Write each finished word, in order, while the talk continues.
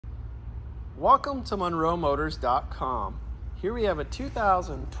Welcome to MunroMotors.com. Here we have a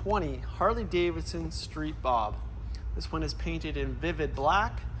 2020 Harley Davidson Street Bob. This one is painted in vivid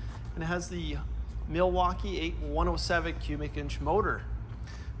black and it has the Milwaukee 8107 cubic inch motor.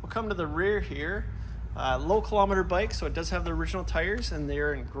 We'll come to the rear here. Low kilometer bike, so it does have the original tires and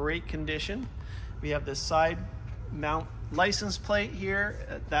they're in great condition. We have this side mount license plate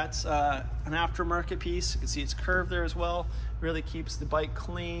here. That's an aftermarket piece. You can see it's curved there as well. Really keeps the bike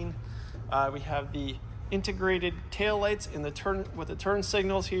clean. We have the integrated tail lights in the turn with the turn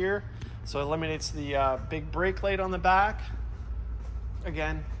signals here, so it eliminates the big brake light on the back.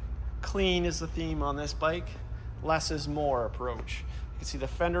 Again, clean is the theme on this bike. Less is more approach. You can see the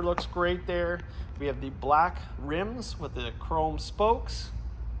fender looks great there. We have the black rims with the chrome spokes,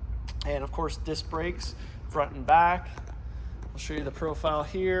 and of course disc brakes front and back. I'll show you the profile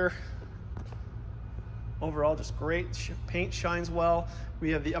here. Overall, just great. Paint shines well.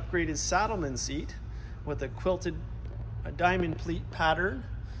 We have the upgraded saddleman seat with a quilted diamond pleat pattern.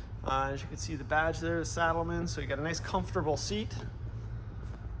 As you can see the badge there, the saddleman. So you got a nice comfortable seat.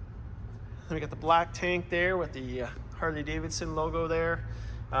 Then we got the black tank there with the Harley Davidson logo there.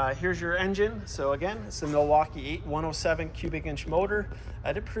 Here's your engine. So again, it's the Milwaukee 8107 cubic inch motor.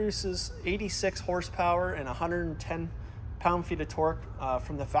 It produces 86 horsepower and 110 pound-feet of torque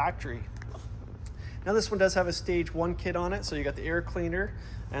from the factory. Now this one does have a stage 1 kit on it, so you got the air cleaner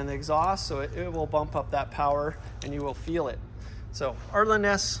and the exhaust, so it will bump up that power and you will feel it. So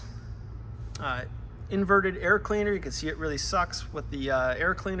R-L-N-S inverted air cleaner, you can see it really sucks with the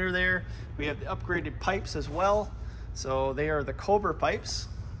air cleaner there. We have the upgraded pipes as well, so they are the Cobra pipes.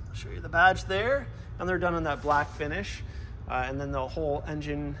 I'll show you the badge there, and they're done in that black finish. And then the whole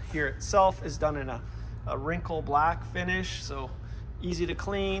engine here itself is done in a wrinkle black finish, so easy to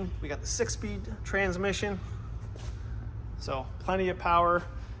clean. We got the 6-speed transmission, so plenty of power.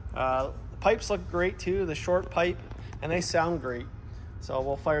 The pipes look great too, the short pipe, and they sound great. So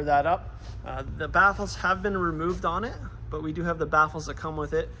we'll fire that up. The baffles have been removed on it, but we do have the baffles that come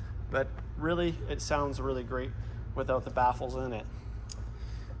with it. But really, it sounds really great without the baffles in it.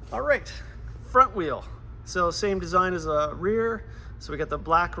 All right, front wheel. So same design as the rear. So we got the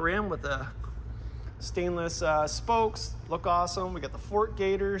black rim with the stainless spokes, look awesome. We got the fork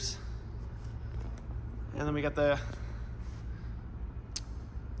gators, and then we got the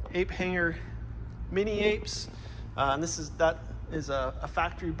ape hanger mini apes, and that is a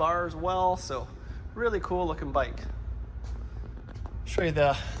factory bar as well, so really cool looking bike. Show you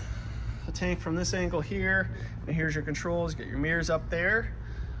the tank from this angle here, and here's your controls. You got your mirrors up there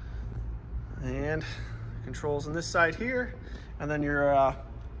and controls on this side here, and then your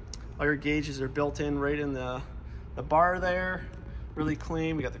all your gauges are built in right in the bar there. Really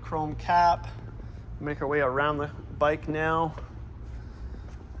clean. We got the chrome cap. Make our way around the bike now.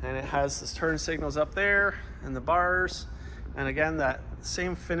 And it has this turn signals up there and the bars. And again, that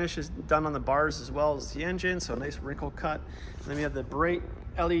same finish is done on the bars as well as the engine. So a nice wrinkle cut. And then we have the bright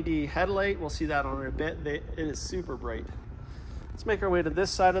LED headlight. We'll see that on in a bit. It is super bright. Let's make our way to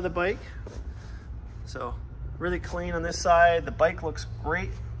this side of the bike. So really clean on this side. The bike looks great.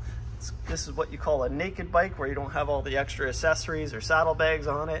 This is what you call a naked bike, where you don't have all the extra accessories or saddlebags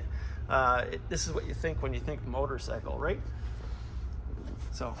on it. This is what you think when you think motorcycle, right?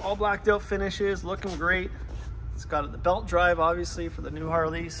 So all blacked out finishes, looking great. It's got the belt drive, obviously, for the new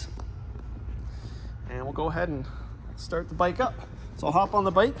Harleys. And we'll go ahead and start the bike up. So I'll hop on the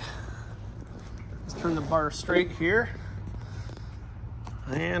bike. Let's turn the bar straight here.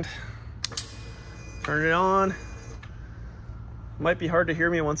 And turn it on. Might be hard to hear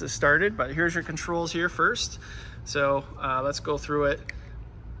me once it's started, but here's your controls here first. So let's go through it.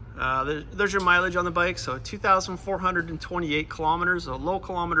 There's your mileage on the bike. So 2,428 kilometers, a low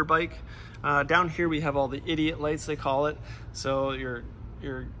kilometer bike. Down here we have all the idiot lights, they call it. So your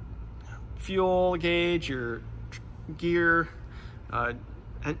fuel gauge, your gear, and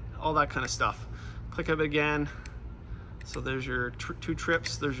all that kind of stuff. Click up again. So there's your 2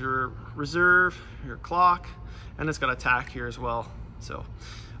 trips. There's your reserve, your clock, and it's got a tack here as well. So,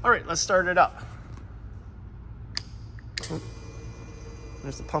 all right, let's start it up.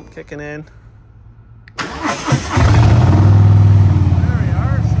 There's the pump kicking in. There we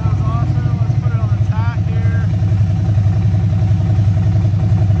are, sounds awesome. Let's put it on the tack here.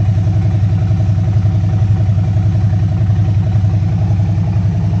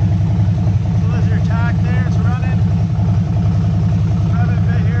 So there's your tack there, it's running. Grab it a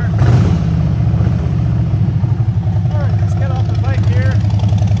bit here. All right, let's get off the bike here.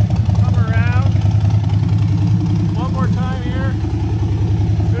 Come around. One more time here.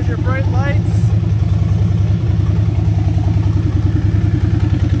 There's your bright light.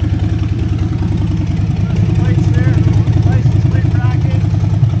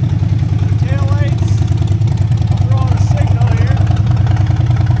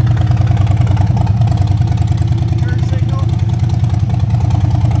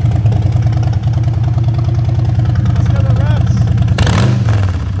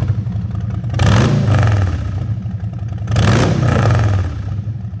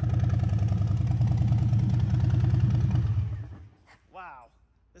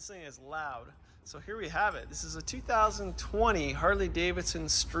 This thing is loud. So here we have it. This is a 2020 Harley Davidson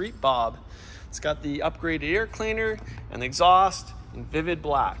Street Bob. It's got the upgraded air cleaner and the exhaust in vivid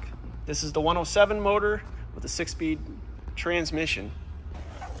black. This is the 107 motor with a 6-speed transmission.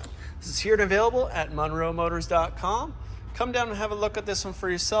 This is here and available at munromotors.com. Come down and have a look at this one for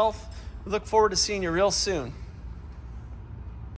yourself. We look forward to seeing you real soon.